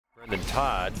Brendon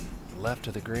Todd, left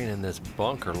of the green in this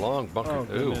bunker, long bunker. Oh,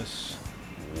 goodness.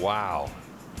 Ooh, wow.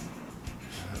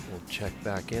 We'll check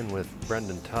back in with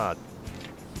Brendon Todd.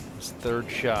 His third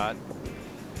shot.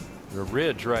 The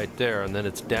ridge right there, and then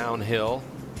it's downhill.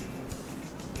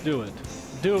 Do it.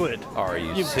 Do it. Are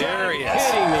you You've serious?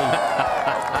 kidding me.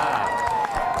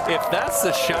 If that's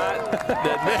the shot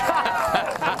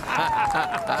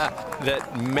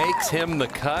that makes him the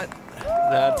cut,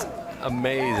 that's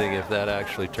amazing if that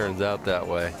actually turns out that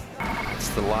way. It's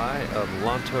the lie of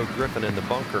Lanto Griffin in the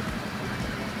bunker.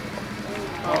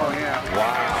 Oh, yeah.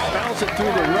 Wow. Bounce it through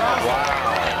the rough.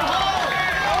 Wow.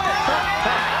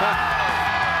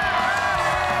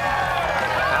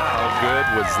 How good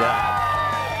was that?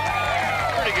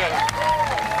 Pretty good.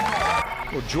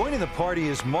 Well, joining the party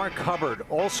is Mark Hubbard,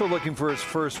 also looking for his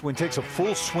first win. Takes a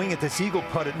full swing at this eagle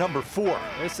putt at number 4.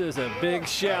 This is a big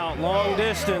shout, long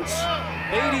distance,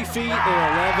 80 feet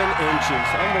and 11 inches.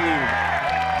 Unbelievable.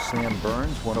 Sam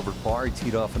Burns, 1 over par. He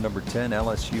teed off a number 10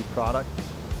 LSU product.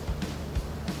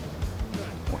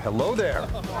 Well, hello there.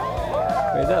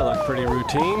 Made that look pretty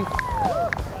routine.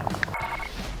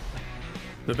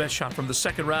 The best shot from the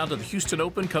second round of the Houston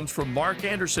Open comes from Mark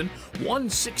Anderson,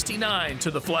 169 to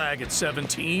the flag at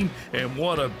 17. And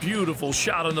what a beautiful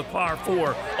shot on the par 4 over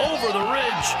the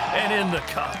ridge and in the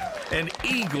cup. An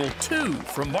eagle 2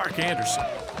 from Mark Anderson.